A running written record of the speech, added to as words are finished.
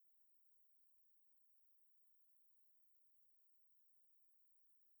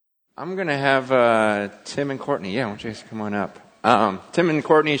I'm going to have Tim and Courtney. Yeah, why don't you guys come on up? Tim and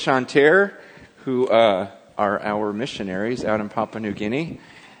Courtney Chantier, who are our missionaries out in Papua New Guinea.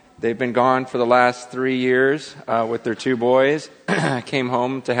 They've been gone for the last 3 years with their 2 boys. Came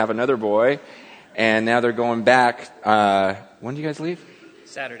home to have another boy, and now they're going back. When do you guys leave?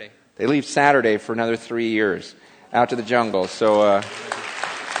 Saturday. They leave Saturday for another 3 years out to the jungle. So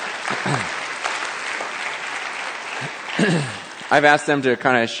I've asked them to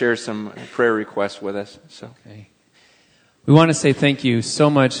kind of share some prayer requests with us. So. Okay. We want to say thank you so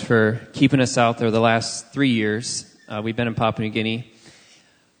much for keeping us out there the last 3 years. We've been in Papua New Guinea.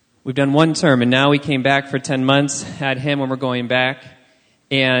 We've done 1 term, and now we came back for 10 months, had him when we're going back.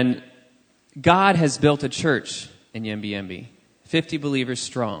 And God has built a church in Yembi, 50 believers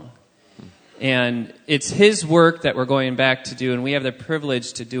strong. And it's His work that we're going back to do, and we have the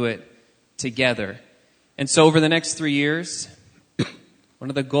privilege to do it together. And so over the next 3 years, one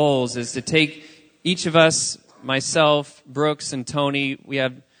of the goals is to take each of us, myself, Brooks, and Tony, we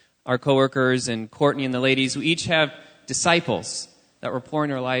have our coworkers, and Courtney and the ladies, we each have disciples that we're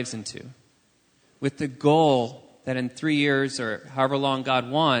pouring our lives into, with the goal that in 3 years or however long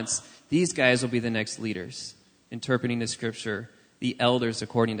God wants, these guys will be the next leaders, interpreting the Scripture, the elders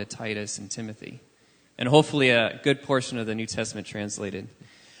according to Titus and Timothy, and hopefully a good portion of the New Testament translated.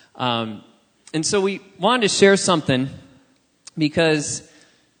 And so we wanted to share something because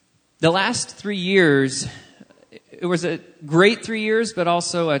the last 3 years, it was a great 3 years, but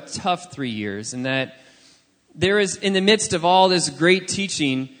also a tough 3 years, in that there is, in the midst of all this great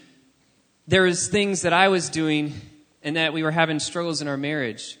teaching, there was things that I was doing and that we were having struggles in our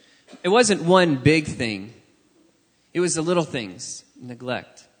marriage. It wasn't one big thing. It was the little things.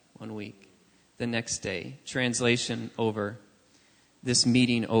 Neglect 1 week. The next day, translation over. This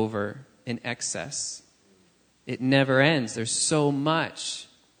meeting over. In excess. It never ends. There's so much.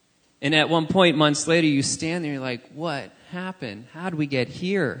 And at one point, months later, you stand there and you're like, what happened? How did we get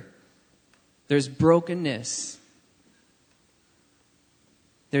here? There's brokenness.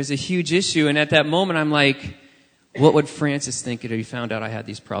 There's a huge issue. And at that moment, I'm like, what would Francis think if he found out I had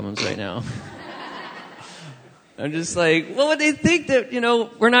these problems right now? I'm just like, what would they think that,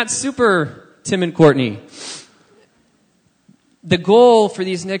 we're not super Tim and Courtney? The goal for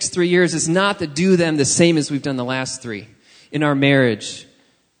these next 3 years is not to do them the same as we've done the last 3 in our marriage.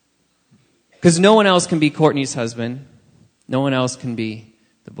 Because no one else can be Courtney's husband. No one else can be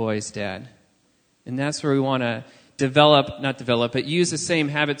the boy's dad. And that's where we want to but use the same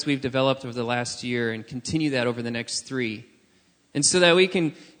habits we've developed over the last year and continue that over the next 3. And so that we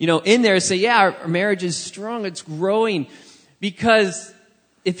can, in there say, yeah, our marriage is strong, it's growing. Because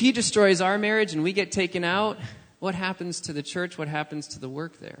if He destroys our marriage and we get taken out, what happens to the church? What happens to the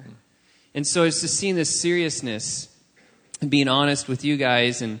work there? And so it's just seeing this seriousness and being honest with you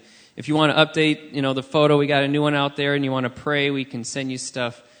guys. And if you want to update, the photo, we got a new one out there, and you want to pray, we can send you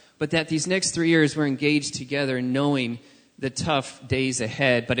stuff. But that these next 3 years, we're engaged together, knowing the tough days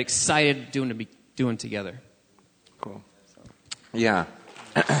ahead, but excited doing together. Cool. Yeah.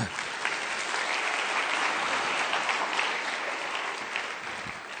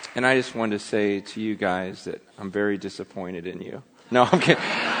 And I just wanted to say to you guys that I'm very disappointed in you. No, I'm kidding.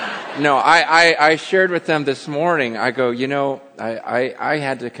 No, I shared with them this morning. I go, I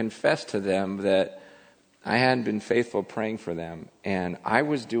had to confess to them that I hadn't been faithful praying for them. And I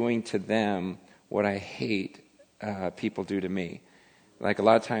was doing to them what I hate people do to me. Like a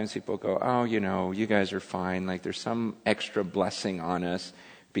lot of times people go, oh, you guys are fine. Like there's some extra blessing on us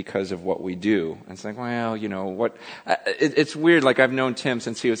because of what we do. And it's like, well, what? It's weird. Like I've known Tim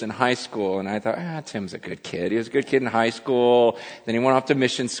since he was in high school, and I thought, Tim's a good kid. He was a good kid in high school. Then he went off to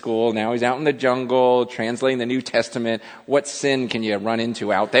mission school. Now he's out in the jungle translating the New Testament. What sin can you run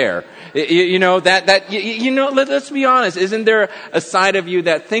into out there? Let's be honest. Isn't there a side of you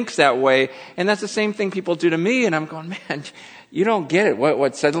that thinks that way? And that's the same thing people do to me. And I'm going, man, you don't get it.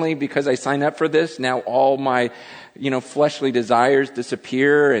 What suddenly, because I signed up for this, now all my fleshly desires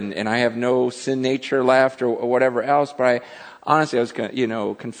disappear and I have no sin nature left or whatever else. But honestly, I was,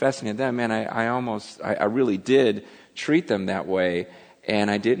 confessing to them, man, I really did treat them that way,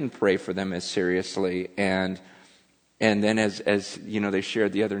 and I didn't pray for them as seriously. And then as they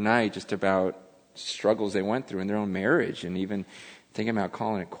shared the other night just about struggles they went through in their own marriage, and even thinking about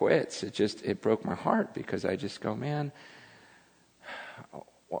calling it quits, it broke my heart, because I just go, man,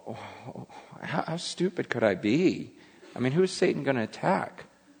 how stupid could I be? I mean, who's Satan going to attack?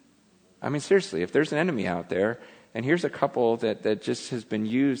 I mean, seriously, if there's an enemy out there, and here's a couple that just has been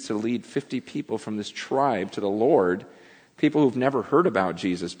used to lead 50 people from this tribe to the Lord, people who've never heard about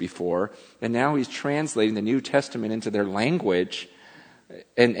Jesus before, and now He's translating the New Testament into their language.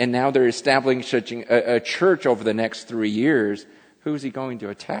 And now they're establishing a church over the next 3 years. Who's he going to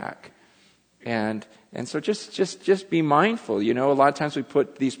attack? And so just be mindful. You know, a lot of times we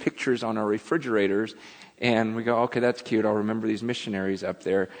put these pictures on our refrigerators and we go, okay, that's cute. I'll remember these missionaries up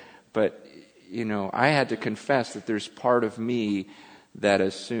there. But, you know, I had to confess that there's part of me that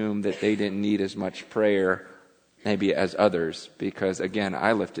assumed that they didn't need as much prayer maybe as others. Because, again,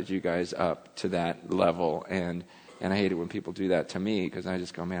 I lifted you guys up to that level. And I hate it when people do that to me because I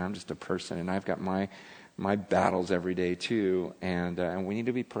just go, man, I'm just a person and I've got my battles every day too. And we need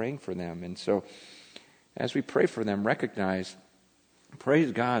to be praying for them. And so as we pray for them, recognize,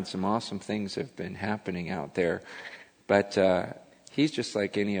 praise God, some awesome things have been happening out there. But he's just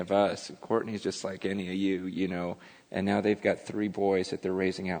like any of us. Courtney's just like any of you, you know. And now they've got 3 boys that they're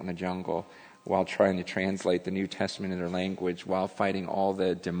raising out in the jungle while trying to translate the New Testament in their language, while fighting all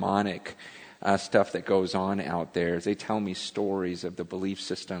the demonic stuff that goes on out there. As they tell me stories of the belief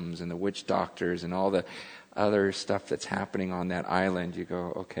systems and the witch doctors and all the other stuff that's happening on that island, you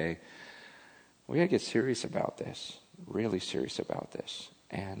go, okay, we got to get serious about this, really serious about this.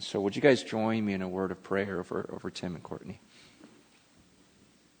 And so would you guys join me in a word of prayer over Tim and Courtney?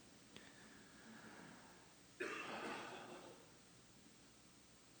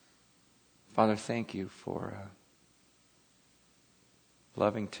 Father, thank you for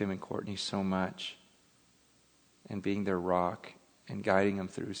loving Tim and Courtney so much and being their rock and guiding them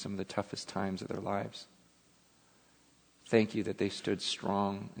through some of the toughest times of their lives. Thank you that they stood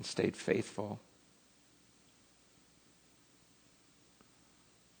strong and stayed faithful.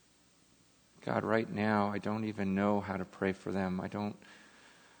 God, right now, I don't even know how to pray for them. I don't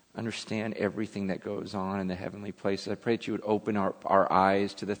understand everything that goes on in the heavenly places. I pray that you would open our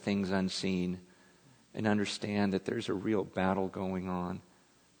eyes to the things unseen and understand that there's a real battle going on.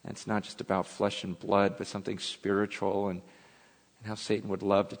 And it's not just about flesh and blood, but something spiritual, and how Satan would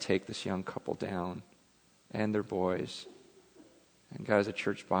love to take this young couple down and their boys. And God, as a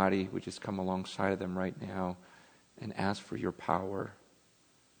church body, we just come alongside of them right now and ask for your power.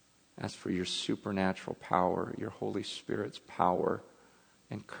 Ask for your supernatural power, your Holy Spirit's power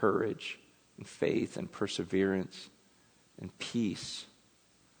and courage and faith and perseverance and peace.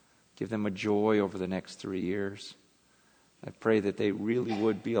 Give them a joy over the next 3 years. I pray that they really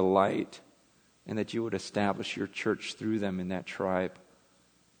would be a light and that you would establish your church through them in that tribe.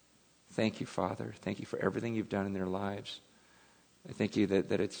 Thank you, Father. Thank you for everything you've done in their lives. I thank you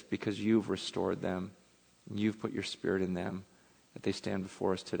that it's because you've restored them and you've put your Spirit in them that they stand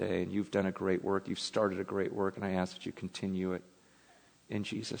before us today. And you've done a great work. You've started a great work, and I ask that you continue it in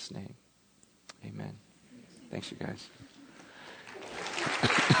Jesus' name. Amen. Thanks, you guys.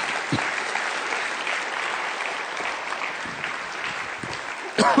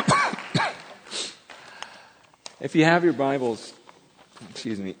 If you have your Bibles,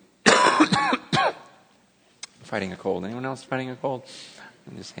 excuse me, fighting a cold. Anyone else fighting a cold?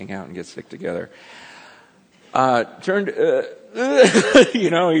 And just hang out and get sick together. Turn to, you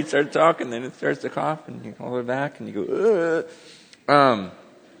know, you start talking, then it starts to cough, and you hold it back, and you go,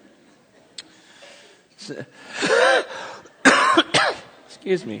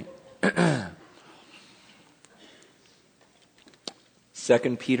 excuse me.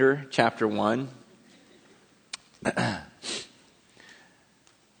 2 Peter chapter 1.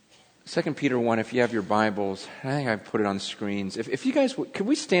 2 Peter 1, if you have your Bibles, I think I've put it on screens. If you guys, could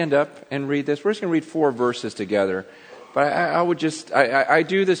we stand up and read this? We're just going to read 4 verses together. But I would just, I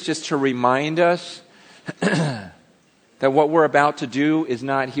do this just to remind us that what we're about to do is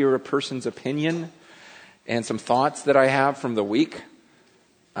not hear a person's opinion and some thoughts that I have from the week.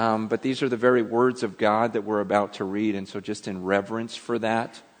 But these are the very words of God that we're about to read. And so just in reverence for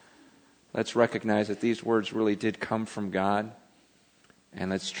that, let's recognize that these words really did come from God. And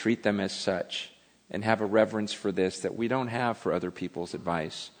let's treat them as such and have a reverence for this that we don't have for other people's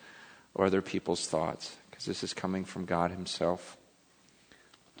advice or other people's thoughts, because this is coming from God himself.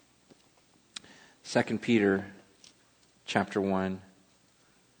 2 Peter chapter 1.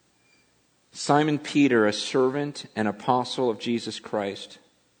 Simon Peter, a servant and apostle of Jesus Christ,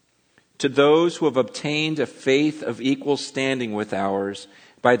 to those who have obtained a faith of equal standing with ours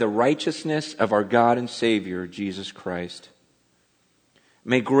by the righteousness of our God and Savior, Jesus Christ.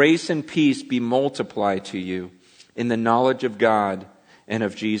 May grace and peace be multiplied to you in the knowledge of God and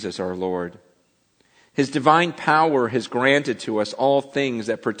of Jesus our Lord. His divine power has granted to us all things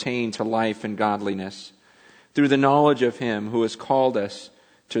that pertain to life and godliness, through the knowledge of Him who has called us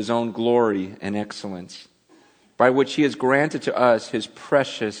to His own glory and excellence, by which He has granted to us His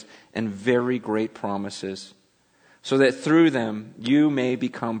precious and very great promises, so that through them you may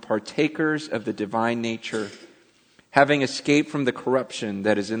become partakers of the divine nature, having escaped from the corruption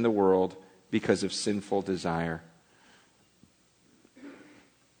that is in the world because of sinful desire.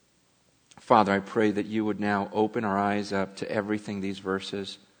 Father, I pray that you would now open our eyes up to everything these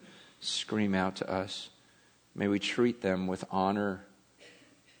verses scream out to us. May we treat them with honor,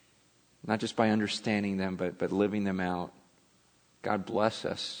 not just by understanding them, but living them out. God, bless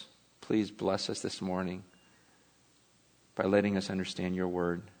us. Please bless us this morning by letting us understand your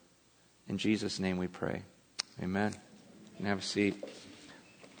word. In Jesus' name we pray. Amen. You can have a seat.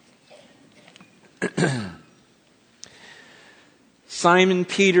 Simon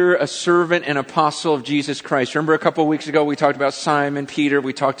Peter, a servant and apostle of Jesus Christ. Remember a couple of weeks ago we talked about Simon Peter.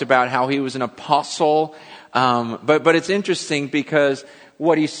 We talked about how he was an apostle. But it's interesting because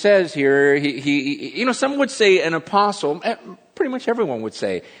what he says here, he some would say an apostle, pretty much everyone would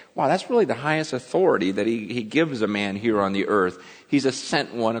say, wow, that's really the highest authority that he gives a man here on the earth. He's a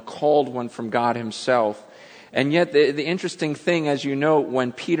sent one, a called one from God himself. And yet the interesting thing, as you know,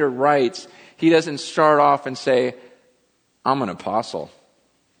 when Peter writes, he doesn't start off and say, I'm an apostle.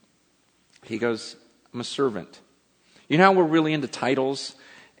 He goes, I'm a servant. You know how we're really into titles?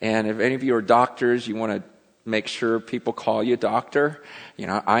 And if any of you are doctors, you want to make sure people call you doctor.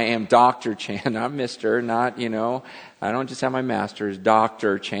 I am Dr. Chan, not Mr., not, I don't just have my master's,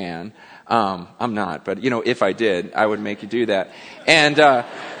 Dr. Chan. I'm not, but, if I did, I would make you do that. And,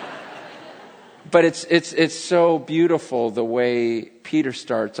 but it's so beautiful the way Peter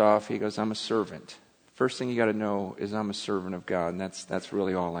starts off. He goes, I'm a servant. First thing you got to know is I'm a servant of God, and that's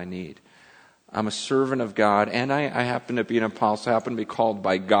really all I need. I'm a servant of God, and I happen to be an apostle. I happen to be called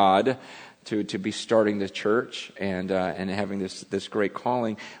by God to be starting the church and having this great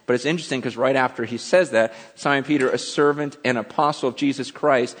calling. But it's interesting because right after he says that, Simon Peter, a servant and apostle of Jesus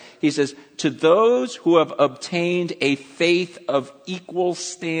Christ, he says, to those who have obtained a faith of equal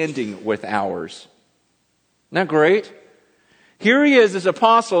standing with ours. Isn't that great? Here he is, this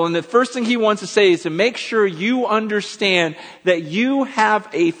apostle, and the first thing he wants to say is to make sure you understand that you have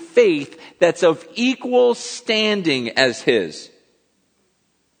a faith that's of equal standing as his.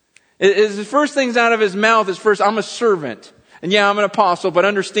 The first things out of his mouth is first, I'm a servant. And yeah, I'm an apostle, but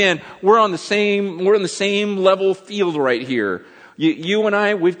understand, we're in the same level field right here. You and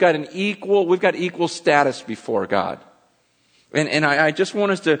I, we've got equal status before God. And I just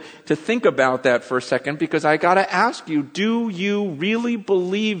want us to think about that for a second, because I got to ask you, do you really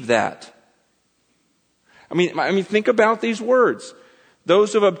believe that? I mean, think about these words.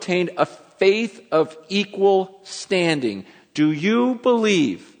 Those who have obtained a faith of equal standing. Do you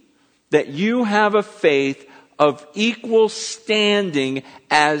believe that you have a faith of equal standing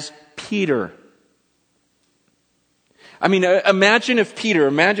as Peter? I mean,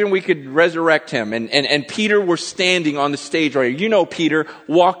 imagine we could resurrect him and Peter were standing on the stage right here. You know Peter,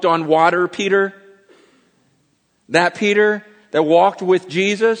 walked on water Peter? That Peter that walked with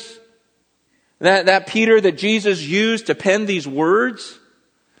Jesus? That Peter that Jesus used to pen these words?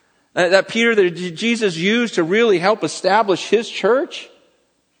 That Peter that Jesus used to really help establish his church?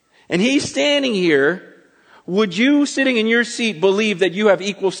 And he's standing here. Would you, sitting in your seat, believe that you have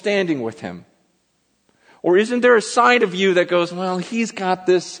equal standing with him? Or isn't there a side of you that goes, well, he's got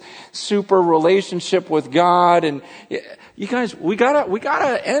this super relationship with God, and you guys, we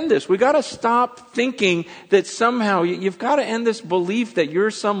gotta end this. We gotta stop thinking that somehow you've got to end this belief that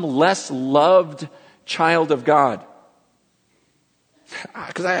you're some less loved child of God.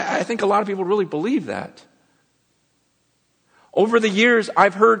 Because I think a lot of people really believe that. Over the years,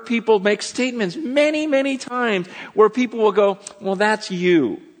 I've heard people make statements many, many times where people will go, well, that's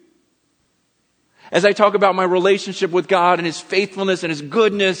you. As I talk about my relationship with God and his faithfulness and his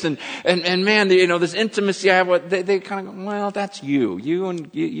goodness and man, this intimacy I have with, they kind of go, well, that's you.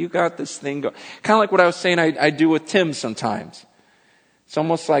 You got this thing going. Kind of like what I was saying I do with Tim sometimes. It's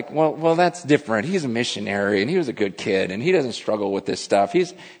almost like, well, that's different. He's a missionary and he was a good kid and he doesn't struggle with this stuff.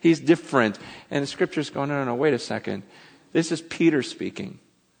 He's different. And the scripture's going, no, wait a second. This is Peter speaking.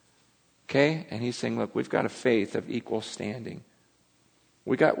 Okay? And he's saying, look, we've got a faith of equal standing.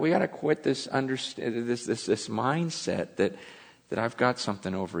 We got to quit this mindset that I've got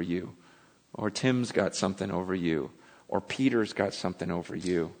something over you, or Tim's got something over you, or Peter's got something over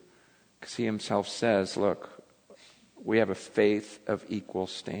you. Because he himself says, look, we have a faith of equal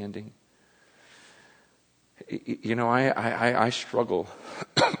standing. I struggle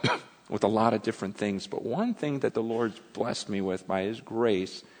with a lot of different things, but one thing that the Lord's blessed me with by his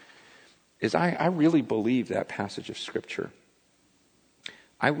grace is I really believe that passage of Scripture.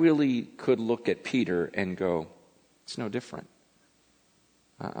 I really could look at Peter and go, it's no different.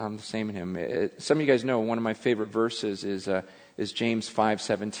 I'm the same in him. Some of you guys know one of my favorite verses is James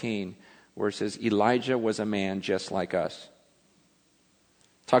 5:17, where it says Elijah was a man just like us.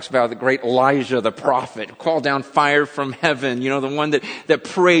 Talks about the great Elijah, the prophet, who called down fire from heaven, the one that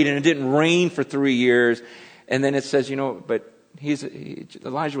prayed and it didn't rain for 3 years. And then it says, but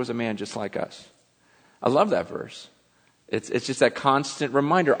Elijah was a man just like us. I love that verse. It's just that constant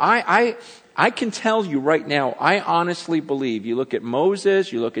reminder. I can tell you right now, I honestly believe, you look at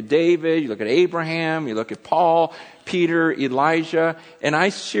Moses, you look at David, you look at Abraham, you look at Paul, Peter, Elijah, and I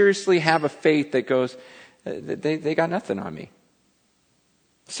seriously have a faith that goes, they got nothing on me.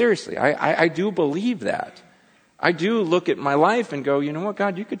 Seriously, I do believe that. I do look at my life and go, you know what,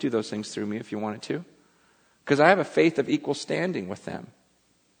 God, you could do those things through me if you wanted to. Because I have a faith of equal standing with them.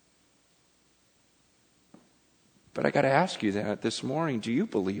 But I got to ask you that this morning, do you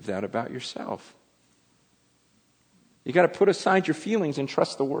believe that about yourself? You got to put aside your feelings and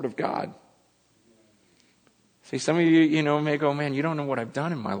trust the Word of God. See, some of you, may go, man, you don't know what I've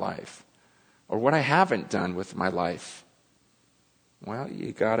done in my life. Or what I haven't done with my life. Well,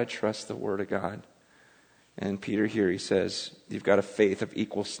 you got to trust the Word of God. And Peter here, he says, you've got a faith of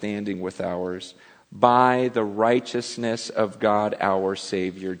equal standing with ours by the righteousness of God, our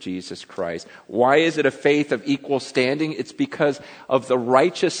Savior, Jesus Christ. Why is it a faith of equal standing? It's because of the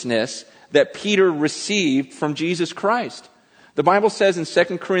righteousness that Peter received from Jesus Christ. The Bible says in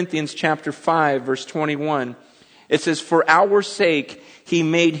 2 Corinthians chapter 5, verse 21, it says, for our sake he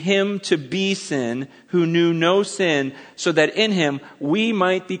made him to be sin who knew no sin, so that in him we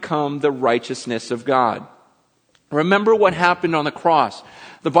might become the righteousness of God. Remember what happened on the cross.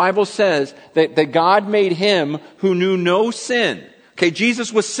 The Bible says that God made him who knew no sin. Okay,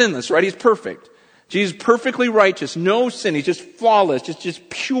 Jesus was sinless, right? He's perfect. Jesus perfectly righteous, no sin. He's just flawless, just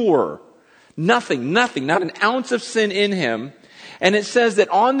pure. Nothing, not an ounce of sin in him. And it says that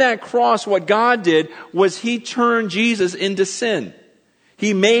on that cross, what God did was he turned Jesus into sin.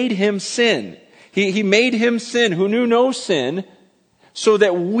 He made him sin. He made him sin who knew no sin, so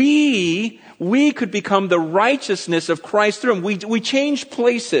that we could become the righteousness of Christ through him. We changed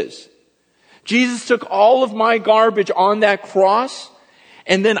places. Jesus took all of my garbage on that cross,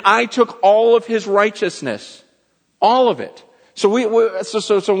 and then I took all of his righteousness. All of it. So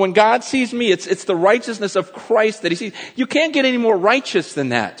when God sees me, it's the righteousness of Christ that he sees. You can't get any more righteous than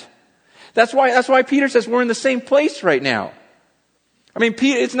that. That's why Peter says we're in the same place right now. I mean,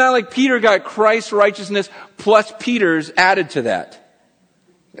 it's not like Peter got Christ's righteousness plus Peter's added to that.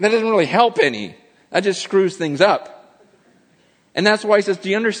 And that doesn't really help any. That just screws things up. And that's why he says, do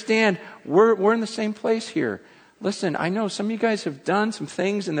you understand? We're in the same place here. Listen, I know some of you guys have done some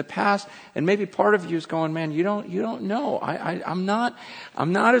things in the past, and maybe part of you is going, man, you don't know. I'm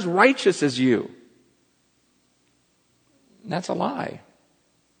not as righteous as you. And that's a lie.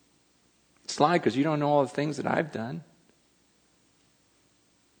 It's a lie because you don't know all the things that I've done.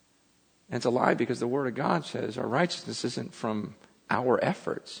 And it's a lie because the Word of God says our righteousness isn't from our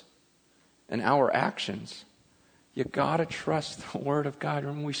efforts and our actions. You gotta trust the Word of God.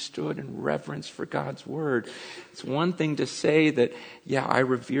 Remember, we stood in reverence for God's Word. It's one thing to say that, yeah, I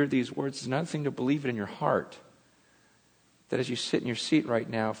revere these words. It's another thing to believe it in your heart. That as you sit in your seat right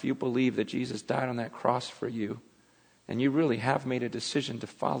now, if you believe that Jesus died on that cross for you, and you really have made a decision to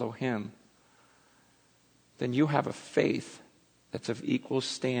follow him, then you have a faith that's of equal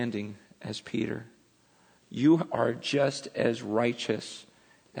standing as Peter. You are just as righteous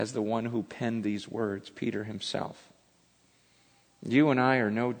as the one who penned these words, Peter himself. You and I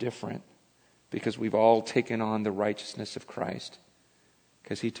are no different because we've all taken on the righteousness of Christ,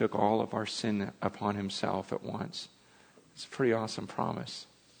 because he took all of our sin upon himself at once. It's a pretty awesome promise.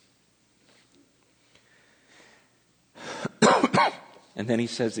 And then he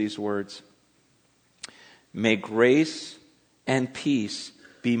says these words, may grace and peace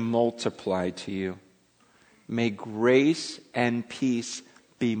be multiplied to you. May grace and peace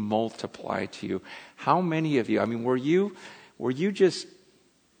be multiplied to you. How many of you, were you just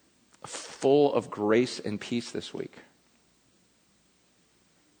full of grace and peace this week?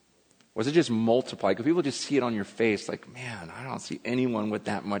 Was it just multiplied? Because people just see it on your face like, man, I don't see anyone with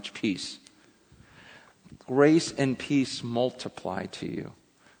that much peace. Grace and peace multiplied to you.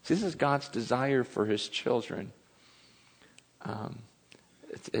 See, this is God's desire for his children.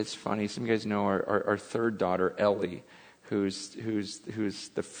 It's funny. Some of you guys know our third daughter, Ellie, who's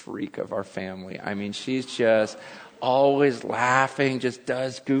the freak of our family. I mean, she's just always laughing, just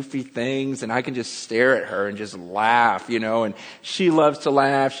does goofy things, and I can just stare at her and just laugh, and she loves to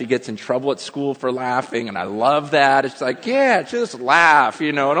laugh. She gets in trouble at school for laughing, and I love that. It's like, yeah, just laugh,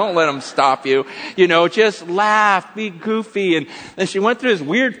 don't let them stop you, just laugh, be goofy. And she went through this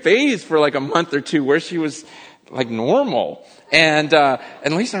weird phase for like a month or two where she was like normal. And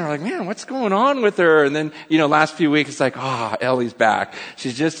Lisa and I are like, man, what's going on with her? And then, last few weeks, it's like, Ellie's back.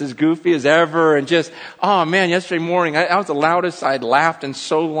 She's just as goofy as ever. And just, man, yesterday morning, I was the loudest I'd laughed in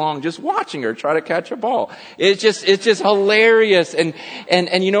so long just watching her try to catch a ball. It's just hilarious. And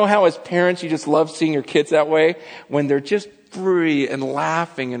you know how as parents, you just love seeing your kids that way? When they're just free and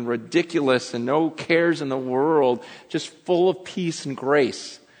laughing and ridiculous and no cares in the world, just full of peace and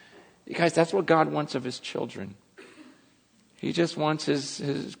grace. You guys, that's what God wants of his children. He just wants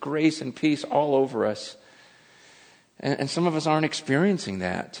his grace and peace all over us. And some of us aren't experiencing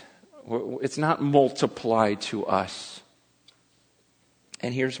that. It's not multiplied to us.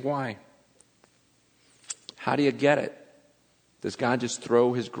 And here's why. How do you get it? Does God just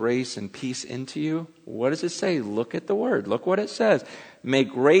throw his grace and peace into you? What does it say? Look at the word. Look what it says. May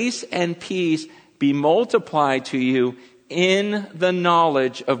grace and peace be multiplied to you in the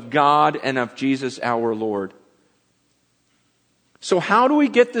knowledge of God and of Jesus our Lord. So how do we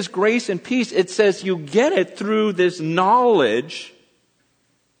get this grace and peace? It says you get it through this knowledge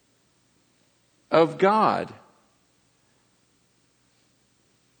of God.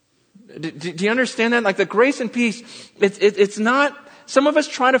 Do you understand that? Like the grace and peace, it's not, some of us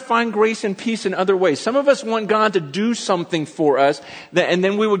try to find grace and peace in other ways. Some of us want God to do something for us, and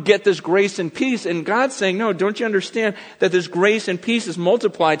then we would get this grace and peace. And God's saying, no, don't you understand that this grace and peace is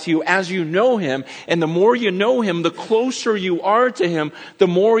multiplied to you as you know him? And the more you know him, the closer you are to him, the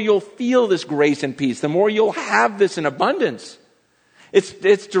more you'll feel this grace and peace, the more you'll have this in abundance.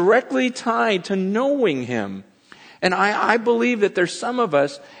 It's directly tied to knowing him. And I believe that there's some of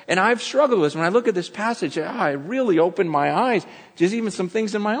us, and I've struggled with this. When I look at this passage, it really opened my eyes. Just even some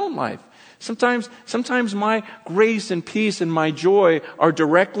things in my own life. Sometimes my grace and peace and my joy are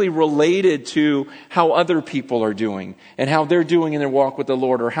directly related to how other people are doing and how they're doing in their walk with the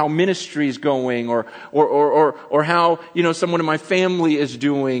Lord, or how ministry is going, or how, someone in my family is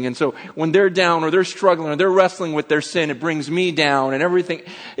doing. And so when they're down or they're struggling or they're wrestling with their sin, it brings me down and everything.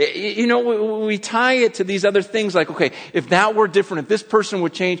 We tie it to these other things like, okay, if that were different, if this person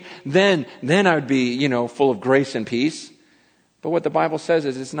would change, then I would be, full of grace and peace. But what the Bible says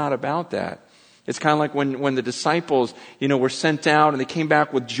is it's not about that. It's kind of like when the disciples, were sent out and they came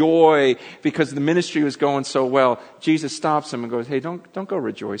back with joy because the ministry was going so well. Jesus stops them and goes, hey, don't go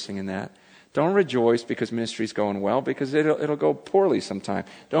rejoicing in that. Don't rejoice because ministry's going well, because it'll go poorly sometime.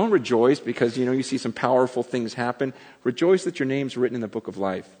 Don't rejoice because, you see some powerful things happen. Rejoice that your name's written in the book of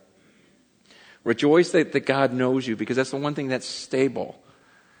life. Rejoice that God knows you, because that's the one thing that's stable.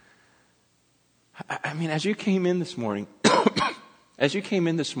 I mean, as you came in this morning,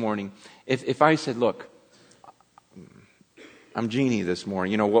 if I said, look, I'm Jeannie this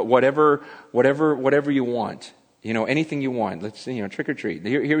morning, whatever you want, anything you want, let's see, trick or treat.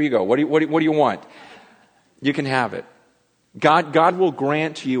 Here you go. What do you want? You can have it. God will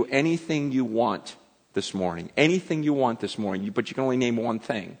grant to you anything you want this morning. Anything you want this morning, but you can only name one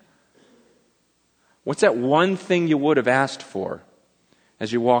thing. What's that one thing you would have asked for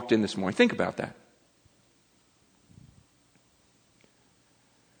as you walked in this morning? Think about that.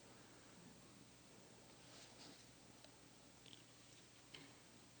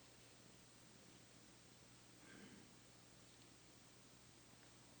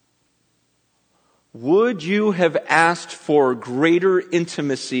 Would you have asked for greater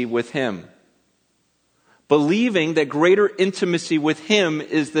intimacy with him? Believing that greater intimacy with him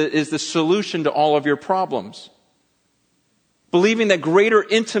is the solution to all of your problems. Believing that greater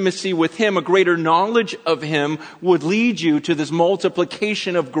intimacy with him, a greater knowledge of him, would lead you to this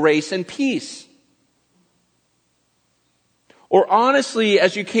multiplication of grace and peace. Or honestly,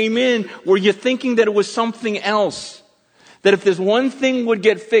 as you came in, were you thinking that it was something else? That if this one thing would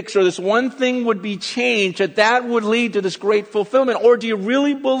get fixed or this one thing would be changed, that would lead to this great fulfillment? Or do you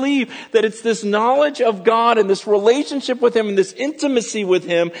really believe that it's this knowledge of God and this relationship with him and this intimacy with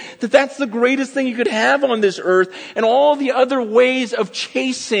him, that's the greatest thing you could have on this earth, and all the other ways of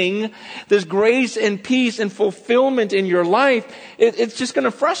chasing this grace and peace and fulfillment in your life, it's just going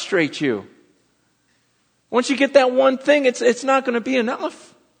to frustrate you. Once you get that one thing, it's not going to be enough.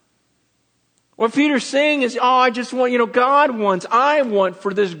 What Peter's saying is, I just want, I want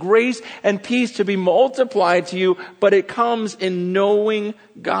for this grace and peace to be multiplied to you, but it comes in knowing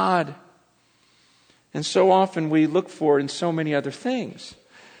God. And so often we look for it in so many other things.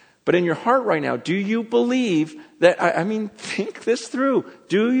 But in your heart right now, do you believe that, think this through.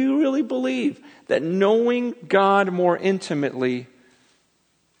 Do you really believe that knowing God more intimately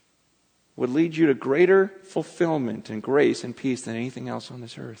would lead you to greater fulfillment and grace and peace than anything else on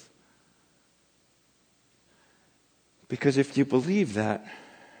this earth? Because if you believe that,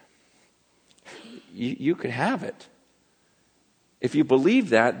 you could have it. If you believe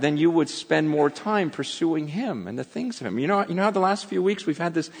that, then you would spend more time pursuing Him and the things of Him. You know how the last few weeks we've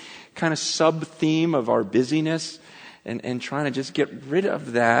had this kind of sub-theme of our busyness and trying to just get rid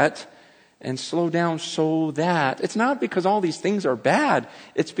of that and slow down so that. It's not because all these things are bad.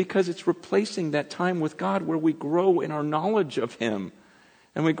 It's because it's replacing that time with God where we grow in our knowledge of Him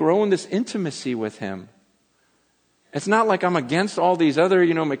and we grow in this intimacy with Him. It's not like I'm against all these other,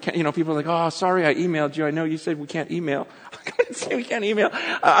 people are like, oh, sorry, I emailed you. I know you said we can't email. I didn't say we can't email.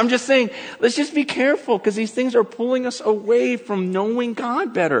 I'm just saying, let's just be careful because these things are pulling us away from knowing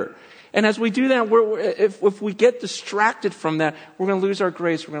God better. And as we do that, if we get distracted from that, we're going to lose our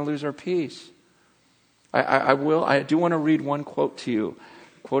grace. We're going to lose our peace. I do want to read one quote to you.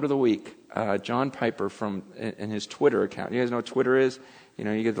 Quote of the week. John Piper in his Twitter account. You guys know what Twitter is? You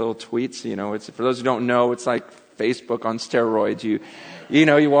get little tweets. It's, for those who don't know, it's like Facebook on steroids.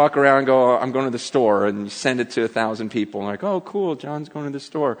 You walk around and go, I'm going to the store, and you send it to 1,000 people. And like, oh, cool, John's going to the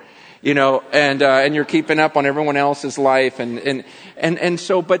store. And you're keeping up on everyone else's life. And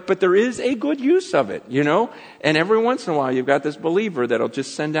so, but there is a good use of it, And every once in a while, you've got this believer that'll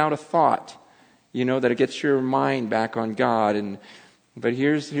just send out a thought, that it gets your mind back on God. But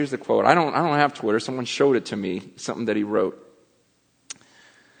here's the quote. I don't have Twitter. Someone showed it to me, something that he wrote.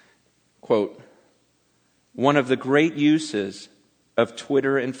 Quote, one of the great uses of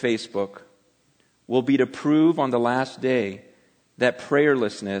Twitter and Facebook will be to prove on the last day that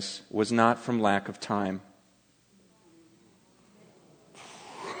prayerlessness was not from lack of time.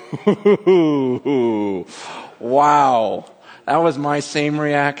 Wow. That was my same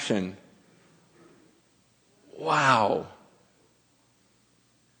reaction. Wow.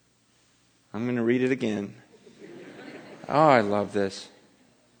 I'm going to read it again. Oh, I love this.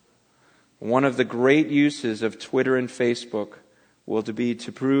 One of the great uses of Twitter and Facebook will be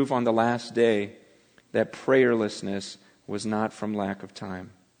to prove on the last day that prayerlessness was not from lack of time.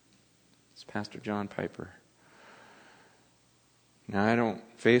 It's Pastor John Piper. Now, I don't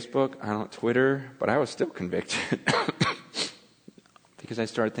Facebook, I don't Twitter, but I was still convicted because I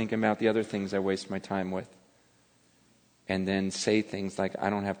started thinking about the other things I waste my time with and then say things like,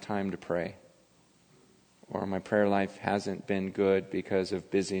 I don't have time to pray, or my prayer life hasn't been good because of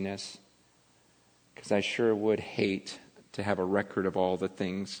busyness. Because I sure would hate to have a record of all the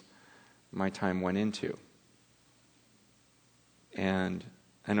things my time went into. And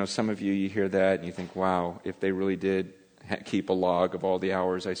I know some of you hear that and you think, wow, if they really did keep a log of all the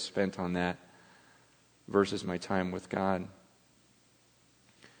hours I spent on that versus my time with God.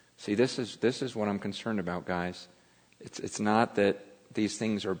 See, this is what I'm concerned about, guys. It's not that these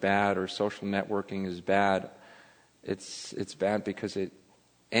things are bad or social networking is bad. It's bad because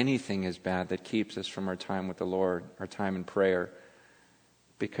anything is bad that keeps us from our time with the Lord, our time in prayer,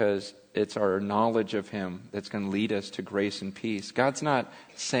 because it's our knowledge of Him that's going to lead us to grace and peace. God's not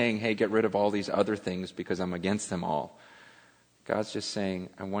saying, hey, get rid of all these other things because I'm against them all. God's just saying,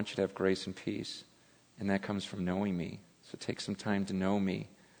 I want you to have grace and peace, and that comes from knowing me. So take some time to know me,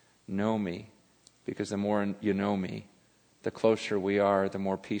 because the more you know me, the closer we are, the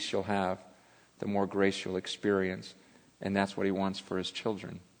more peace you'll have, the more grace you'll experience. And that's what He wants for His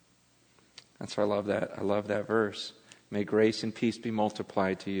children. That's why I love that. I love that verse. May grace and peace be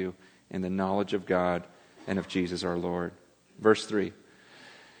multiplied to you in the knowledge of God and of Jesus our Lord. Verse 3.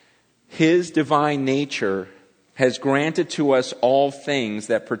 His divine nature has granted to us all things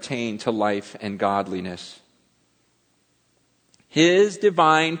that pertain to life and godliness. His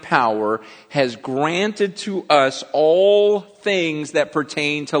divine power has granted to us all things that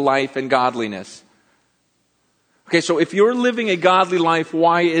pertain to life and godliness. Okay, so if you're living a godly life,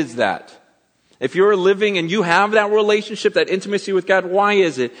 why is that? If you're living and you have that relationship, that intimacy with God, why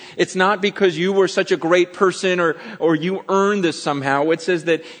is it? It's not because you were such a great person or you earned this somehow. It says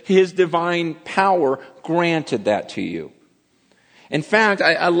that His divine power granted that to you. In fact,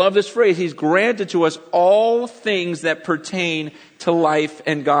 I love this phrase. He's granted to us all things that pertain to life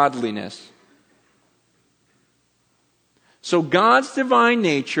and godliness. So God's divine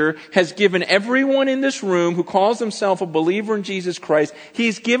nature has given everyone in this room who calls himself a believer in Jesus Christ,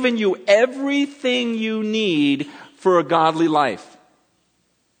 He's given you everything you need for a godly life.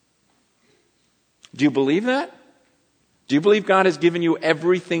 Do you believe that? Do you believe God has given you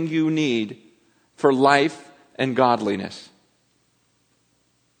everything you need for life and godliness?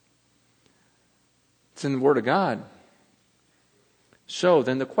 It's in the Word of God. So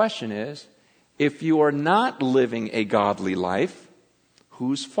then the question is, if you are not living a godly life,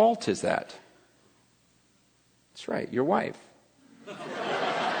 whose fault is that? That's right, your wife.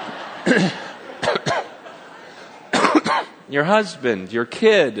 Your husband, your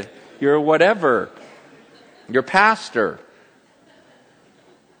kid, your whatever, your pastor.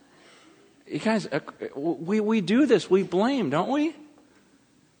 You guys, we do this. We blame, don't we?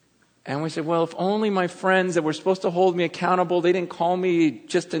 And we say, well, if only my friends that were supposed to hold me accountable, they didn't call me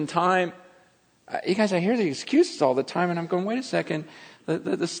just in time. You guys, I hear the excuses all the time, and I'm going, wait a second.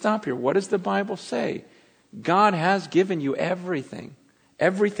 Let's stop here. What does the Bible say? God has given you everything.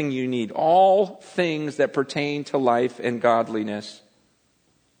 Everything you need. All things that pertain to life and godliness.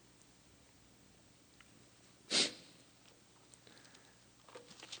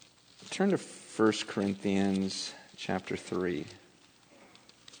 Turn to 1 Corinthians chapter 3.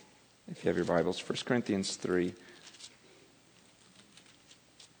 If you have your Bibles, 1 Corinthians 3.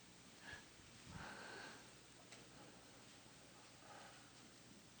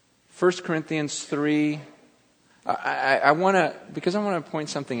 First Corinthians 3. I want to point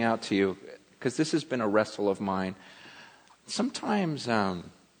something out to you, because this has been a wrestle of mine. Sometimes I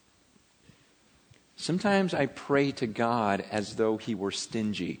pray to God as though He were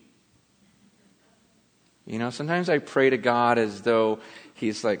stingy. You know, sometimes I pray to God as though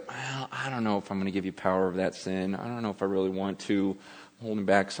He's like, well, I don't know if I'm going to give you power of that sin. I don't know if I really want to. I'm holding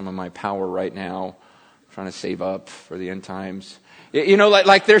back some of my power right now. I'm trying to save up for the end times. You know,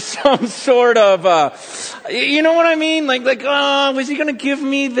 like there's some sort of, you know what I mean? Like, oh, is He going to give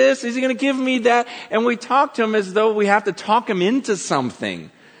me this? Is He going to give me that? And we talk to Him as though we have to talk Him into something,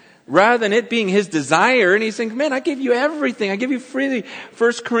 rather than it being His desire. And He's saying, man, I give you everything. I give you freely.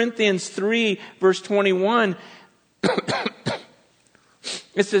 1 Corinthians 3, verse 21.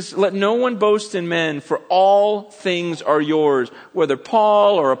 It says, let no one boast in men, for all things are yours. Whether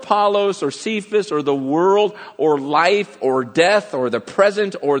Paul or Apollos or Cephas or the world or life or death or the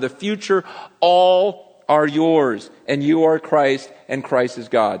present or the future, all are yours. And you are Christ, and Christ is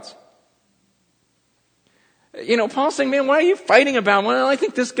God's. You know, Paul's saying, man, why are you fighting about, well, I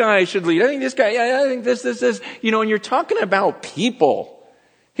think this guy should lead. I think this guy, I think this. You know, and you're talking about people.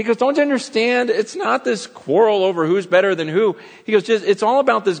 He goes, don't you understand? It's not this quarrel over who's better than who. He goes, it's all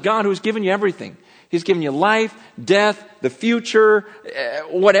about this God who's given you everything. He's given you life, death, the future.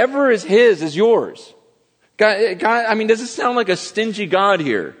 Whatever is His is yours. God, I mean, does it sound like a stingy God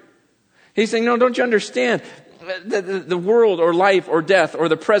here? He's saying, no, don't you understand? The world or life or death or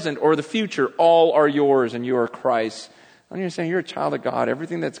the present or the future, all are yours, and you are Christ. Don't you understand? You're a child of God.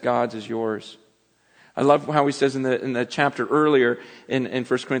 Everything that's God's is yours. I love how he says in the chapter earlier in 1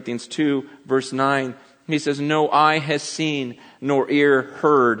 Corinthians 2, verse 9, he says, no eye has seen, nor ear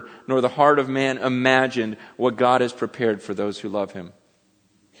heard, nor the heart of man imagined what God has prepared for those who love Him.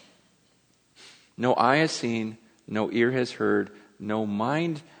 No eye has seen, no ear has heard, no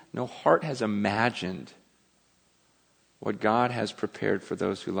mind, no heart has imagined what God has prepared for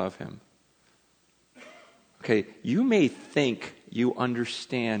those who love Him. Okay, you may think you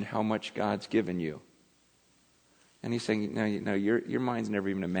understand how much God's given you. And He's saying, no, your mind's never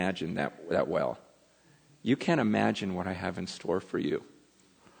even imagined that well. You can't imagine what I have in store for you.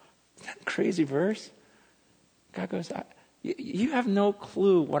 Isn't that a crazy verse? God goes, you have no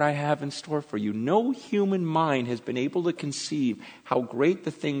clue what I have in store for you. No human mind has been able to conceive how great the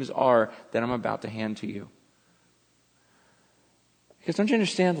things are that I'm about to hand to you. Because don't you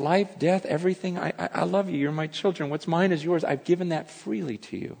understand? Life, death, everything. I love you. You're my children. What's mine is yours. I've given that freely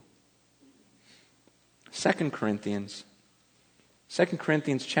to you. 2 Corinthians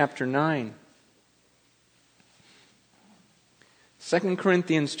chapter 9. 2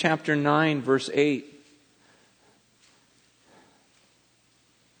 Corinthians chapter 9, verse 8.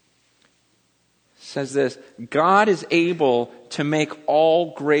 Says this, God is able to make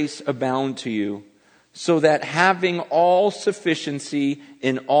all grace abound to you, so that having all sufficiency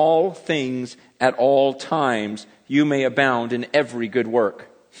in all things at all times, you may abound in every good work.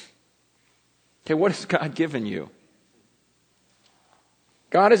 Okay, what has God given you?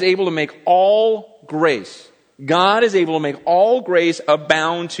 God is able to make all grace. God is able to make all grace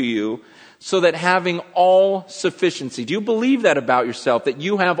abound to you, so that having all sufficiency. Do you believe that about yourself? That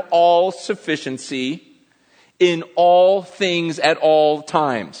you have all sufficiency in all things at all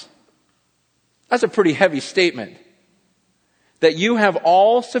times? That's a pretty heavy statement. That you have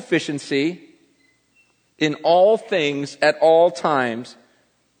all sufficiency in all things at all times,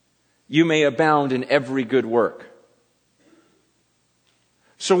 you may abound in every good work.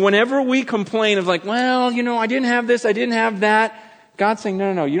 So whenever we complain of like, well, you know, I didn't have this, I didn't have that, God's saying,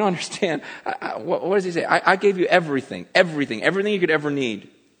 no, you don't understand. What does He say? I gave you everything you could ever need.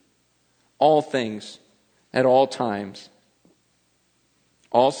 All things, at all times.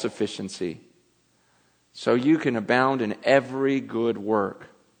 All sufficiency. So you can abound in every good work.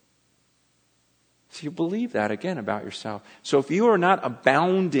 So you believe that again about yourself. So if you are not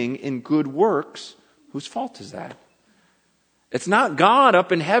abounding in good works, whose fault is that? It's not God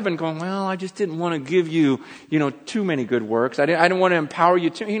up in heaven going, well, I just didn't want to give you, too many good works. I didn't want to empower you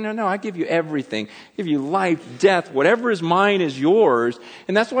too. No, I give you everything. I give you life, death, whatever is mine is yours.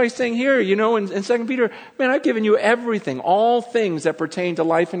 And that's why he's saying here, in 2 Peter, man, I've given you everything, all things that pertain to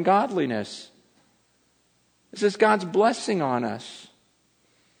life and godliness. This is God's blessing on us.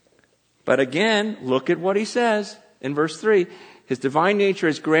 But again, look at what he says in verse 3. His divine nature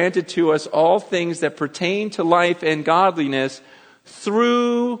has granted to us all things that pertain to life and godliness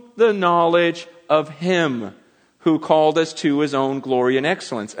through the knowledge of him who called us to his own glory and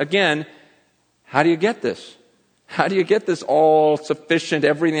excellence. Again, how do you get this? How do you get this all sufficient,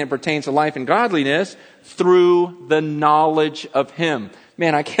 everything that pertains to life and godliness? Through the knowledge of him.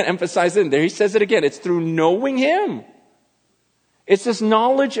 Man, I can't emphasize it. There he says it again. It's through knowing him. It's this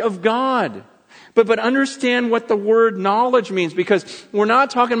knowledge of God. But understand what the word knowledge means, because we're not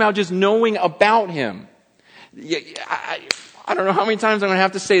talking about just knowing about him. I don't know how many times I'm going to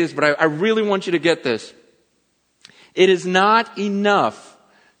have to say this, but I really want you to get this. It is not enough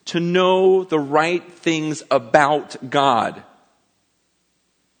to know the right things about God.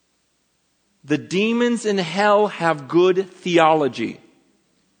 The demons in hell have good theology.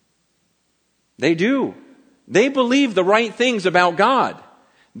 They do. They believe the right things about God.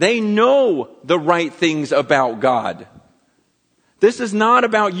 They know the right things about God. This is not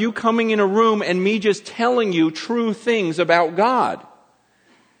about you coming in a room and me just telling you true things about God.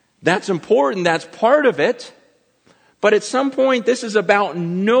 That's important. That's part of it. But at some point, this is about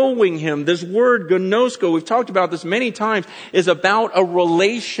knowing him. This word, gnosko, we've talked about this many times, is about a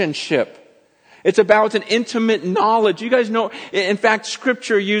relationship. It's about an intimate knowledge. You guys know, in fact,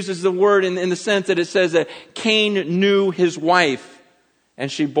 Scripture uses the word in the sense that it says that Cain knew his wife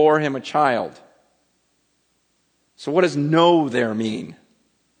and she bore him a child. So what does know there mean?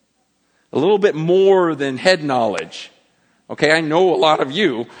 A little bit more than head knowledge. Okay, I know a lot of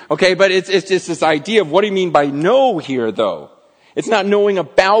you. Okay, but it's just this idea of what do you mean by know here, though? It's not knowing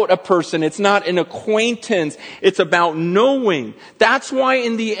about a person. It's not an acquaintance. It's about knowing. That's why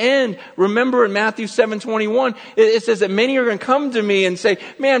in the end, remember in Matthew 7:21, it says that many are going to come to me and say,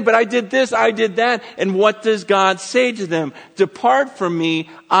 man, but I did this, I did that. And what does God say to them? Depart from me,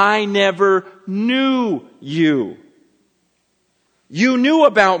 I never knew you. You knew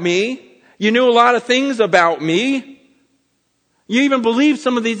about me. You knew a lot of things about me. You even believed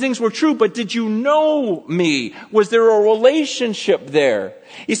some of these things were true, but did you know me? Was there a relationship there?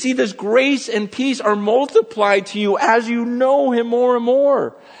 You see, this grace and peace are multiplied to you as you know him more and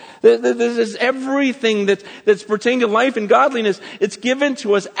more. This is everything that's pertaining to life and godliness. It's given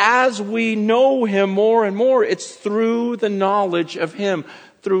to us as we know him more and more. It's through the knowledge of him,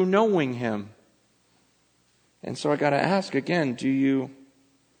 through knowing him. And so I got to ask again, do you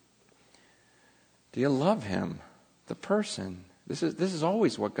love him, the person? This is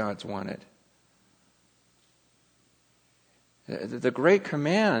always what God's wanted. The great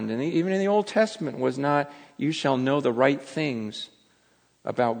command, and even in the Old Testament, was not, you shall know the right things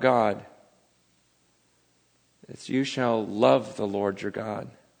about God. It's, you shall love the Lord your God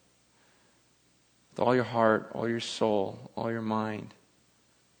with all your heart, all your soul, all your mind.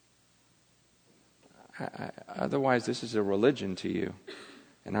 Otherwise, this is a religion to you.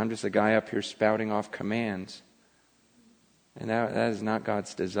 And I'm just a guy up here spouting off commands. And that is not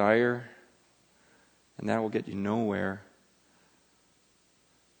God's desire. And that will get you nowhere.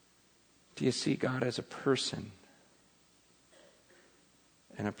 Do you see God as a person?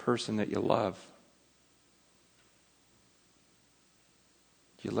 And a person that you love?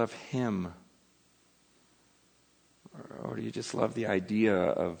 Do you love him? Or do you just love the idea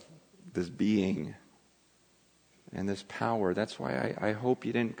of this being and this power? That's why I hope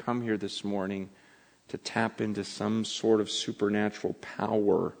you didn't come here this morning to tap into some sort of supernatural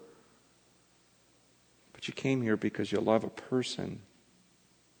power. But you came here because you love a person.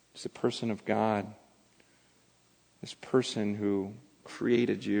 It's the person of God. This person who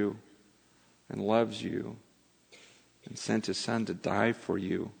created you and loves you and sent his son to die for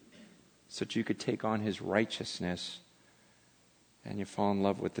you so that you could take on his righteousness. And you fall in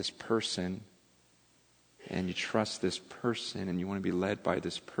love with this person and you trust this person and you want to be led by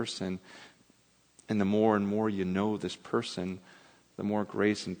this person. And the more and more you know this person, the more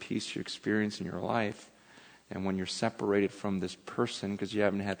grace and peace you experience in your life. And when you're separated from this person because you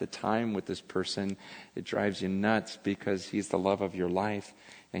haven't had the time with this person, it drives you nuts because he's the love of your life.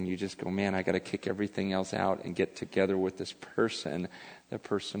 And you just go, man, I got to kick everything else out and get together with this person, the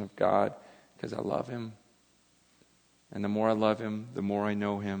person of God, because I love him. And the more I love him, the more I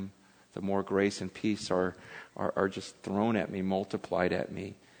know him, the more grace and peace are just thrown at me, multiplied at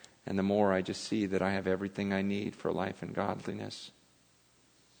me. And the more I just see that I have everything I need for life and godliness.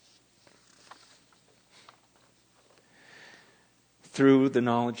 Through the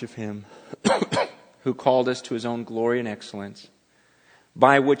knowledge of Him who called us to His own glory and excellence,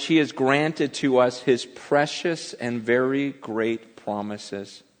 by which He has granted to us His precious and very great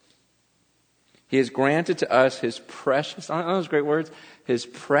promises. He has granted to us His precious, aren't those great words? His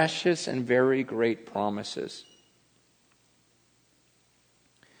precious and very great promises.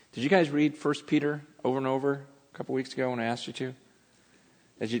 Did you guys read 1 Peter over and over a couple weeks ago when I asked you to?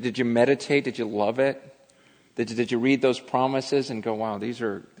 Did you meditate? Did you love it? Did you read those promises and go, wow, these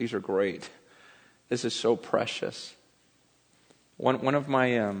are great. This is so precious. One of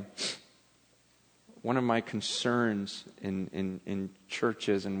my concerns in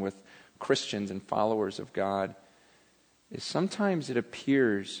churches and with Christians and followers of God is sometimes it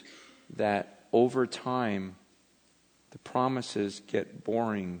appears that over time the promises get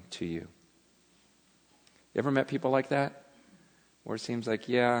boring to you. You ever met people like that? Where it seems like,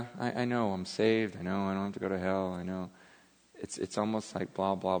 yeah, I know I'm saved. I know I don't have to go to hell. I know. It's almost like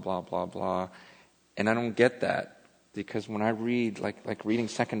blah, blah, blah, blah, blah. And I don't get that. Because when I read, like reading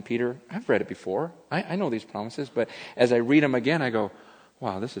 2 Peter, I've read it before. I know these promises. But as I read them again, I go,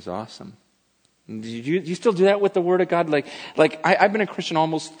 wow, this is awesome. Do you still do that with the Word of God? I've been a Christian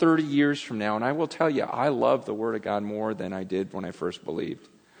almost 30 years from now. And I will tell you, I love the Word of God more than I did when I first believed.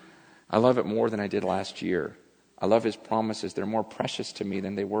 I love it more than I did last year. I love His promises. They're more precious to me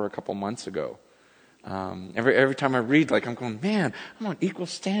than they were a couple months ago. Every time I read, I'm going, man, I'm on equal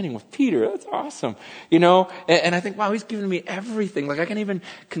standing with Peter. That's awesome. And I think, wow, he's given me everything. I can't even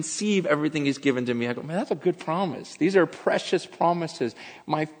conceive everything he's given to me. I go, man, that's a good promise. These are precious promises.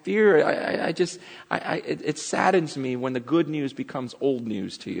 My fear, it saddens me when the good news becomes old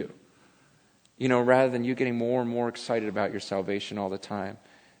news to you. Rather than you getting more and more excited about your salvation all the time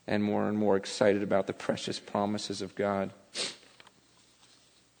and more excited about the precious promises of God.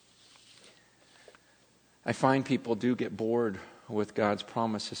 I find people do get bored with God's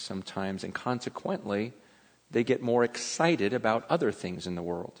promises sometimes, and consequently, they get more excited about other things in the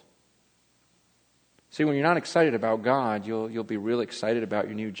world. See, when you're not excited about God, you'll be really excited about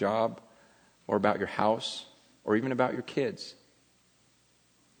your new job, or about your house, or even about your kids.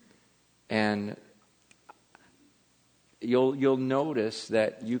 And you'll notice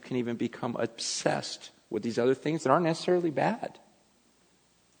that you can even become obsessed with these other things that aren't necessarily bad.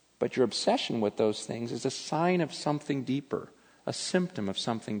 But your obsession with those things is a sign of something deeper, a symptom of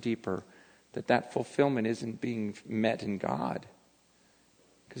something deeper, that fulfillment isn't being met in God.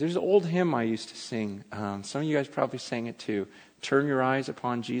 Because there's an old hymn I used to sing. Some of you guys probably sang it too. Turn your eyes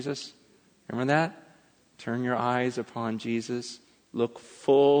upon Jesus. Remember that? Turn your eyes upon Jesus. Look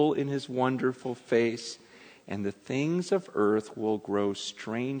full in His wonderful face, and the things of earth will grow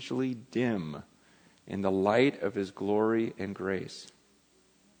strangely dim in the light of His glory and grace.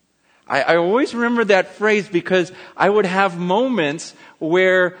 I always remember that phrase because I would have moments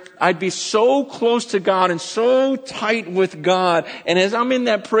where I'd be so close to God and so tight with God. And as I'm in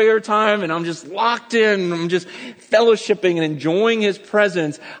that prayer time and I'm just locked in, and I'm just fellowshipping and enjoying His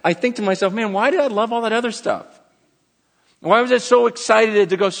presence, I think to myself, man, why did I love all that other stuff? Why was I so excited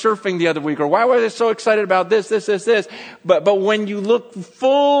to go surfing the other week? Or why was I so excited about this? But when you look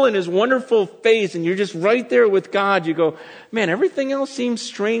full in His wonderful face and you're just right there with God, you go, man, everything else seems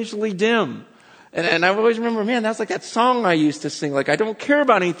strangely dim. And I always remember, man, that's like that song I used to sing. I don't care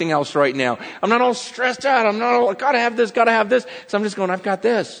about anything else right now. I'm not all stressed out. I'm not all, gotta have this. So I'm just going, I've got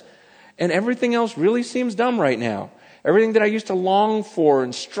this. And everything else really seems dumb right now. Everything that I used to long for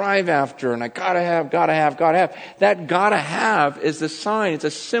and strive after and I gotta have. That gotta have is a sign, it's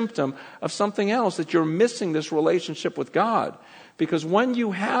a symptom of something else, that you're missing this relationship with God. Because when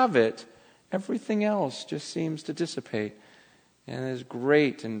you have it, everything else just seems to dissipate. And this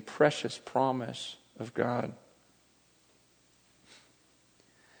great and precious promise of God,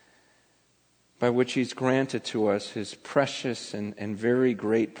 by which He's granted to us His precious and very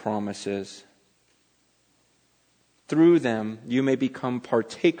great promises. Through them, you may become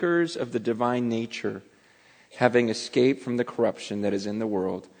partakers of the divine nature, having escaped from the corruption that is in the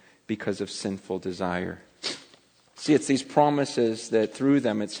world because of sinful desire. See, it's these promises that through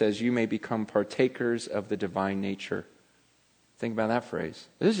them it says you may become partakers of the divine nature. Think about that phrase.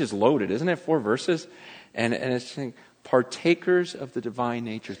 This is just loaded, isn't it? 4 verses. And it's saying partakers of the divine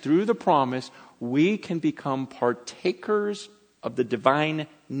nature. Through the promise, we can become partakers of the divine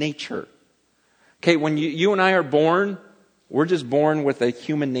nature. Okay, when you and I are born, we're just born with a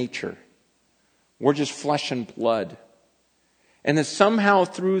human nature. We're just flesh and blood. And then somehow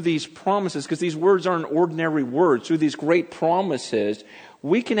through these promises, because these words aren't ordinary words, through these great promises,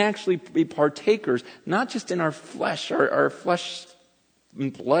 We can actually be partakers, not just in our flesh, our flesh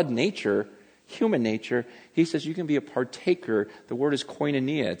and blood nature, human nature. He says you can be a partaker. The word is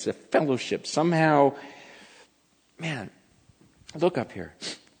koinonia. It's a fellowship. Somehow, man, look up here.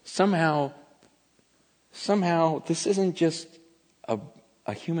 Somehow, this isn't just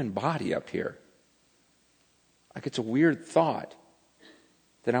a human body up here. Like, it's a weird thought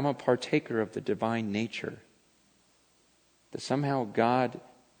that I'm a partaker of the divine nature. That somehow God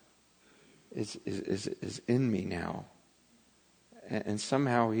is in me now. And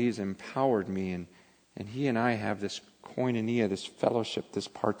somehow He's empowered me, and He and I have this koinonia, this fellowship, this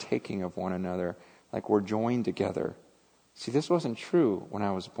partaking of one another, like we're joined together. See, this wasn't true when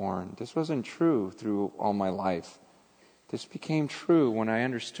I was born. This wasn't true through all my life. This became true when I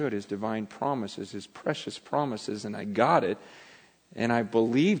understood His divine promises, His precious promises, and I got it, and I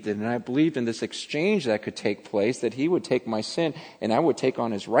believed it, and I believed in this exchange that could take place, that He would take my sin, and I would take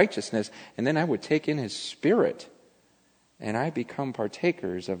on His righteousness, and then I would take in His Spirit, and I become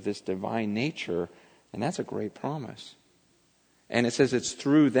partakers of this divine nature, and that's a great promise. And it says it's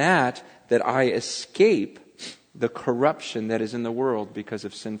through that I escape the corruption that is in the world because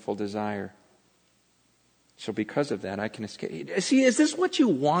of sinful desire. So because of that, I can escape. See, is this what you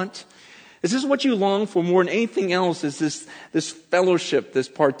want? Is this what you long for more than anything else? Is this fellowship, this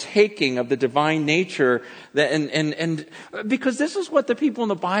partaking of the divine nature? And because this is what the people in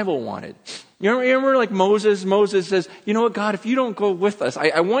the Bible wanted. You remember like Moses? Moses says, you know what, God, if you don't go with us,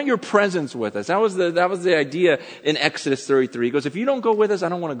 I want your presence with us. That was the idea in Exodus 33. He goes, if you don't go with us, I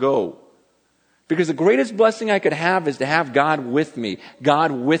don't want to go. Because the greatest blessing I could have is to have God with me,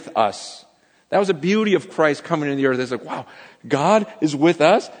 God with us. That was the beauty of Christ coming into the earth. It's like, wow, God is with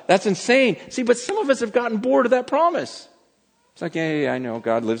us? That's insane. See, but some of us have gotten bored of that promise. It's like, yeah, I know,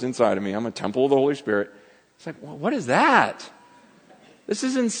 God lives inside of me. I'm a temple of the Holy Spirit. It's like, well, what is that? This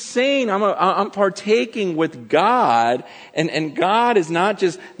is insane. I'm partaking with God, and God is not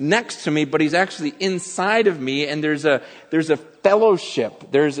just next to me, but He's actually inside of me, and there's a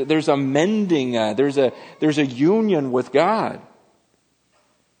fellowship. There's a mending. There's a union with God.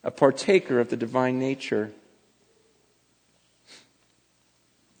 A partaker of the divine nature.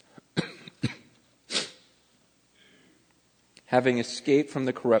 Having escaped from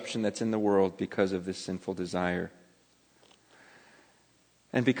the corruption that's in the world because of this sinful desire.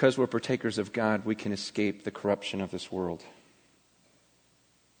 And because we're partakers of God, we can escape the corruption of this world.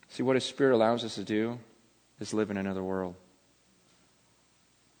 See, what His Spirit allows us to do is live in another world.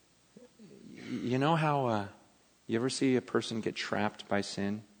 You know how you ever see a person get trapped by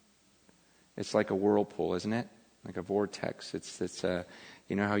sin? It's like a whirlpool, isn't it? Like a vortex. It's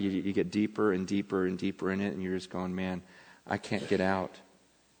you know how you get deeper and deeper and deeper in it, and you're just going, man, I can't get out.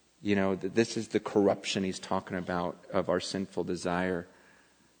 You know, this is the corruption He's talking about of our sinful desire.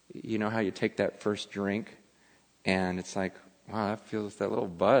 You know how you take that first drink, and it's like, wow, that little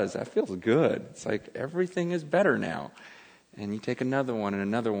buzz. That feels good. It's like everything is better now. And you take another one,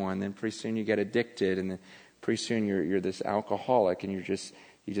 and then pretty soon you get addicted, and then pretty soon you're this alcoholic, and you just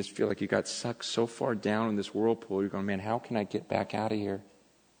feel like you got sucked so far down in this whirlpool. You're going, man, how can I get back out of here?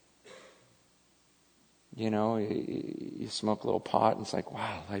 You know, you smoke a little pot, and it's like,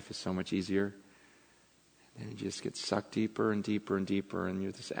 wow, life is so much easier. And then you just get sucked deeper and deeper and deeper, and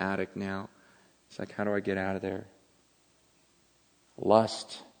you're this addict now. It's like, how do I get out of there?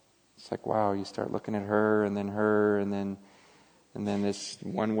 Lust. It's like, wow, you start looking at her, and then this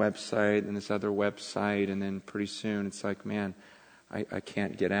one website, and this other website, and then pretty soon it's like, man, I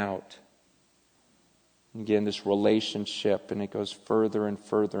can't get out. And again, this relationship, and it goes further and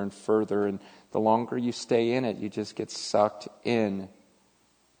further and further, and the longer you stay in it, you just get sucked in.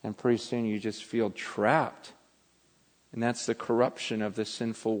 And pretty soon you just feel trapped. And that's the corruption of the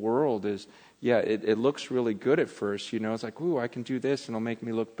sinful world is, yeah, it looks really good at first. You know, it's like, ooh, I can do this and it'll make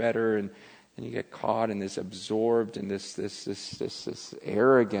me look better. And you get caught in this absorbed in this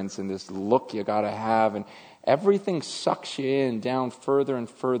arrogance and this look you got to have. And everything sucks you in down further and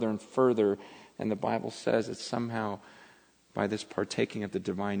further and further. And the Bible says that somehow by this partaking of the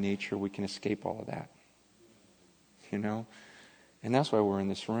divine nature, we can escape all of that. You know? And that's why we're in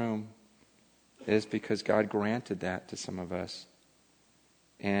this room. It is because God granted that to some of us.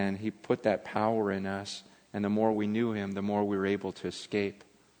 And He put that power in us. And the more we knew Him, the more we were able to escape.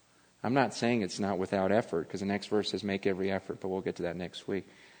 I'm not saying it's not without effort, because the next verse says make every effort, but we'll get to that next week.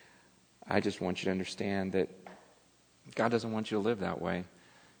 I just want you to understand that God doesn't want you to live that way.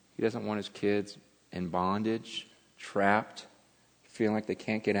 He doesn't want His kids in bondage, trapped, feeling like they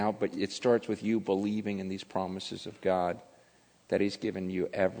can't get out. But it starts with you believing in these promises of God, that He's given you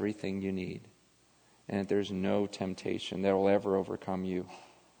everything you need. and that there's no temptation that will ever overcome you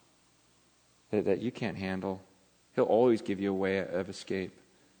that you can't handle. He'll always give you a way of escape.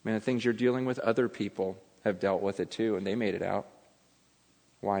 Man, the things you're dealing with, other people have dealt with it too, and they made it out.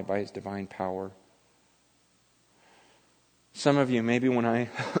 Why? By His divine power. Some of you, maybe when I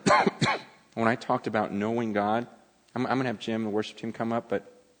when I talked about knowing God, I'm going to have Jim, the worship team, come up, but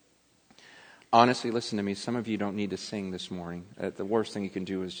honestly, listen to me. Some of you don't need to sing this morning. The worst thing you can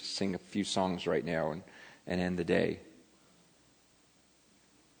do is just sing a few songs right now and end the day.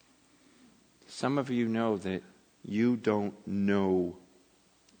 Some of you know that you don't know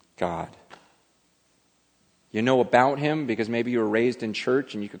God. You know about Him because maybe you were raised in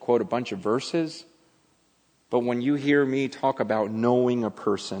church and you could quote a bunch of verses. But when you hear me talk about knowing a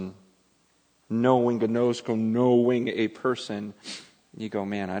person, knowing a person, you go,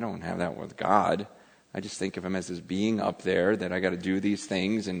 man, I don't have that with God. I just think of Him as this being up there that I got to do these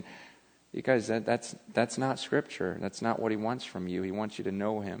things. And you guys, that's not Scripture. That's not what He wants from you. He wants you to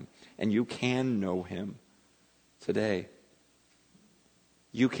know Him. And you can know Him today.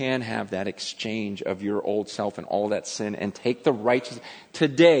 You can have that exchange of your old self and all that sin and take the righteousness.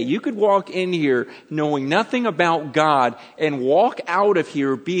 Today, you could walk in here knowing nothing about God and walk out of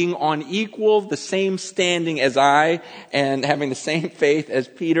here being on the same standing as I and having the same faith as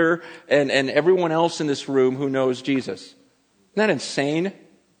Peter and everyone else in this room who knows Jesus. Isn't that insane?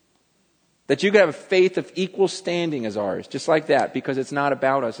 That you could have a faith of equal standing as ours, just like that, because it's not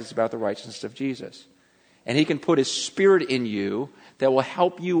about us, it's about the righteousness of Jesus. And He can put His Spirit in you that will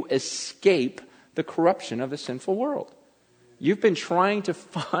help you escape the corruption of the sinful world. You've been trying to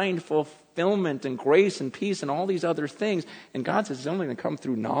find fulfillment and grace and peace and all these other things, and God says it's only going to come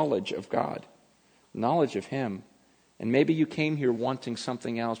through knowledge of God, knowledge of Him. And maybe you came here wanting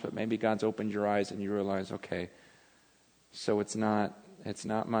something else, but maybe God's opened your eyes and you realize, okay, so it's not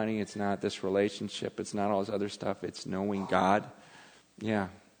money, it's not this relationship, it's not all this other stuff, it's knowing God. Yeah,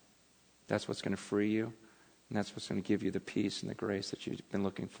 that's what's going to free you. And that's what's going to give you the peace and the grace that you've been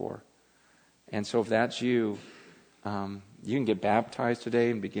looking for. And so if that's you, you can get baptized today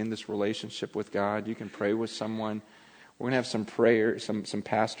and begin this relationship with God. You can pray with someone. We're going to have some prayer, some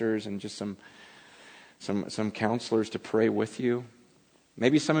pastors and just some counselors to pray with you.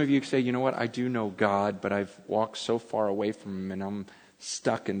 Maybe some of you say, you know what, I do know God, but I've walked so far away from Him and I'm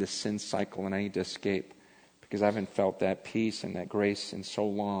stuck in this sin cycle and I need to escape because I haven't felt that peace and that grace in so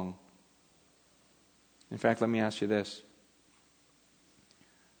long. In fact, let me ask you this.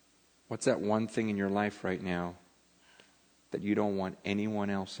 What's that one thing in your life right now that you don't want anyone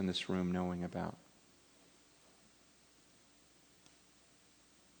else in this room knowing about?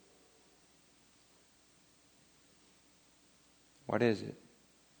 What is it?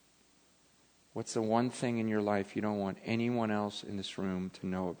 What's the one thing in your life you don't want anyone else in this room to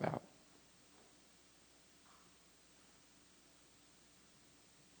know about?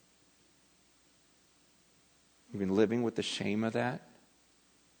 You've been living with the shame of that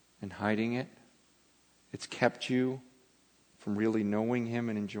and hiding it. It's kept you from really knowing Him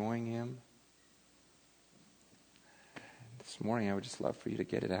and enjoying Him. This morning, I would just love for you to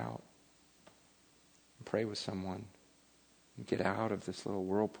get it out and pray with someone and get out of this little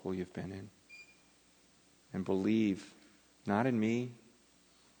whirlpool you've been in and believe, not in me,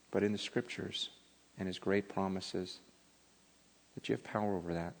 but in the Scriptures and His great promises, that you have power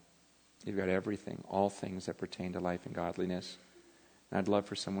over that. You've got everything, all things that pertain to life and godliness. And I'd love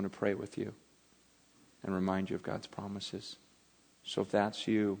for someone to pray with you and remind you of God's promises. So if that's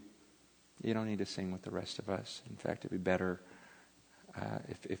you, you don't need to sing with the rest of us. In fact, it'd be better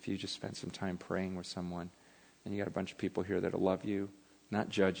if you just spent some time praying with someone. And you got a bunch of people here that'll love you, not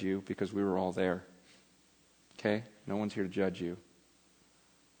judge you, because we were all there. Okay? No one's here to judge you.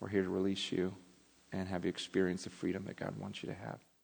 We're here to release you and have you experience the freedom that God wants you to have.